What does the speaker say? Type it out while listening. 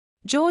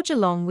George,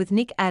 along with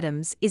Nick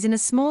Adams, is in a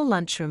small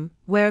lunchroom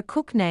where a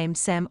cook named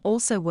Sam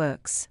also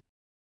works.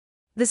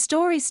 The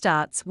story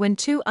starts when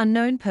two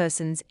unknown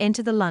persons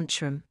enter the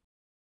lunchroom.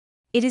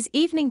 It is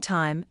evening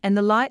time and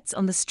the lights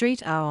on the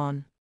street are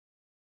on.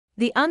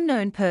 The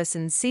unknown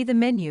persons see the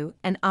menu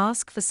and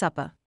ask for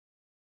supper.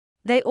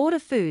 They order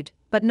food,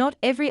 but not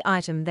every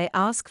item they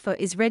ask for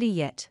is ready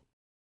yet.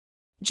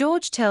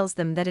 George tells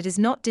them that it is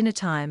not dinner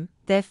time,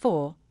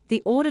 therefore,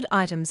 the ordered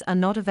items are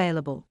not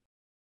available.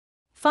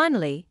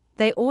 Finally,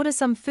 they order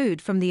some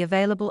food from the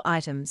available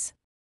items.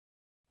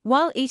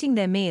 While eating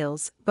their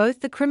meals,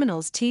 both the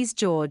criminals tease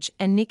George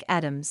and Nick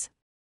Adams.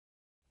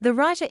 The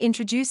writer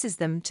introduces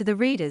them to the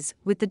readers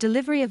with the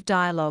delivery of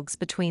dialogues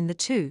between the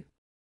two.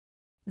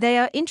 They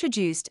are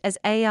introduced as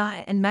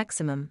AI and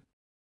Maximum.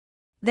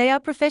 They are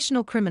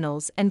professional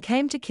criminals and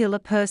came to kill a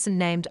person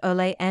named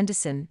Ole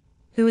Anderson,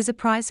 who is a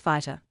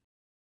prizefighter.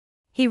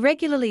 He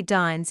regularly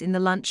dines in the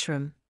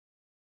lunchroom.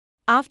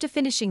 After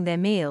finishing their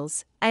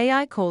meals,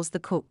 AI calls the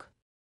cook.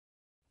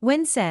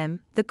 When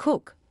Sam, the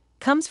cook,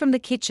 comes from the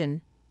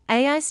kitchen,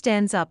 AI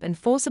stands up and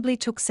forcibly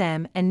took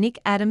Sam and Nick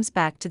Adams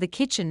back to the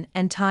kitchen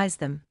and ties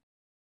them.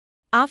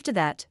 After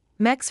that,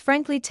 Max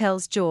frankly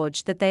tells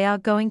George that they are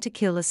going to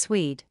kill a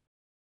Swede.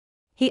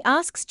 He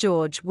asks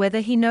George whether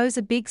he knows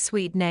a big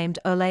Swede named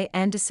Ole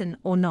Anderson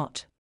or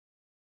not.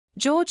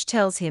 George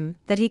tells him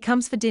that he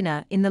comes for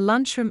dinner in the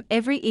lunchroom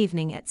every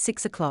evening at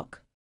 6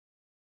 o'clock.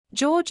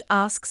 George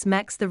asks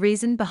Max the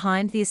reason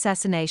behind the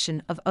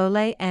assassination of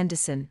Ole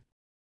Anderson.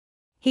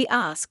 He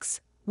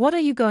asks, "What are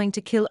you going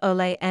to kill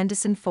Ole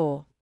Anderson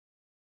for?"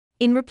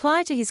 In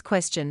reply to his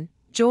question,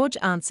 George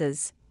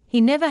answers, "He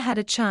never had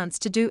a chance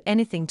to do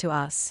anything to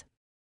us.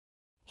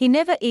 He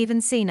never even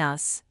seen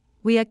us.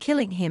 We are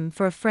killing him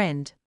for a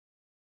friend.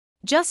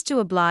 Just to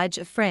oblige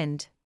a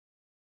friend."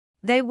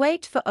 They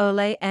wait for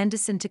Ole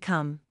Anderson to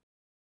come.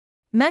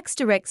 Max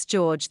directs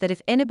George that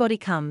if anybody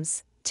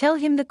comes, tell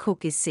him the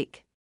cook is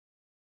sick.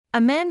 A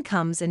man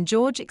comes and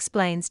George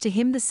explains to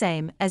him the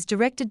same as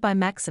directed by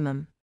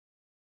Maximum.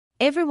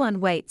 Everyone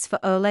waits for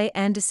Ole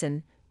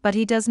Anderson, but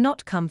he does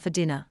not come for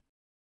dinner.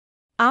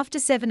 After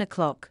 7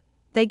 o'clock,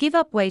 they give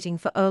up waiting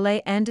for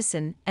Ole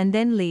Anderson and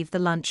then leave the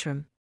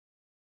lunchroom.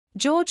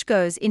 George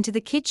goes into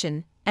the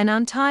kitchen and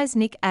unties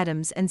Nick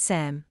Adams and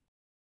Sam.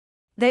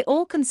 They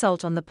all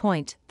consult on the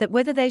point that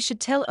whether they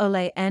should tell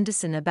Ole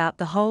Anderson about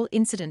the whole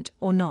incident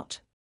or not.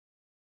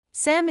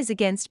 Sam is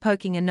against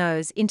poking a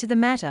nose into the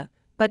matter,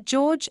 but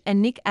George and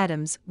Nick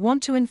Adams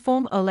want to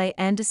inform Ole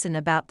Anderson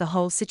about the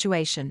whole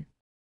situation.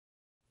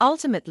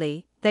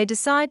 Ultimately, they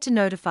decide to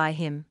notify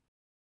him.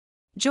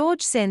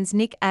 George sends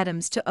Nick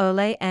Adams to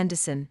Ole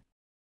Anderson.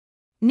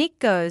 Nick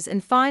goes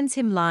and finds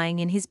him lying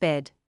in his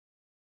bed.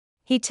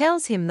 He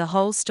tells him the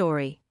whole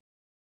story.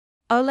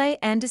 Ole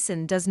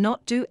Anderson does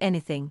not do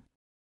anything.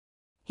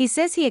 He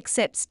says he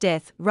accepts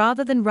death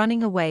rather than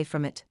running away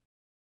from it.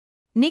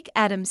 Nick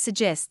Adams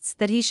suggests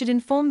that he should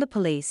inform the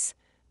police,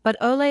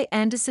 but Ole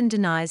Anderson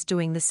denies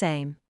doing the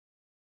same.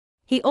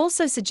 He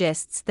also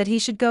suggests that he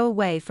should go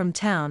away from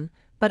town,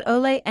 but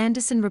Ole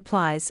Anderson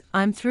replies,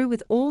 "I'm through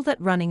with all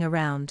that running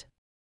around.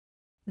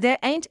 There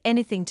ain't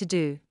anything to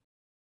do."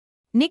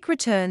 Nick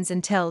returns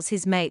and tells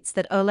his mates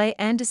that Ole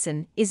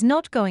Anderson is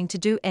not going to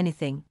do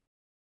anything.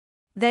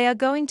 They are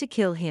going to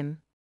kill him.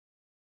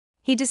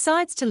 He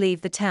decides to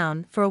leave the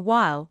town for a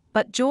while,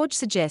 but George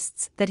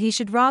suggests that he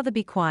should rather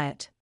be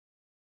quiet.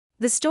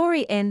 The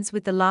story ends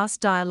with the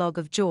last dialogue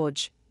of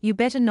George, "You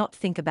better not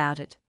think about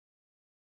it."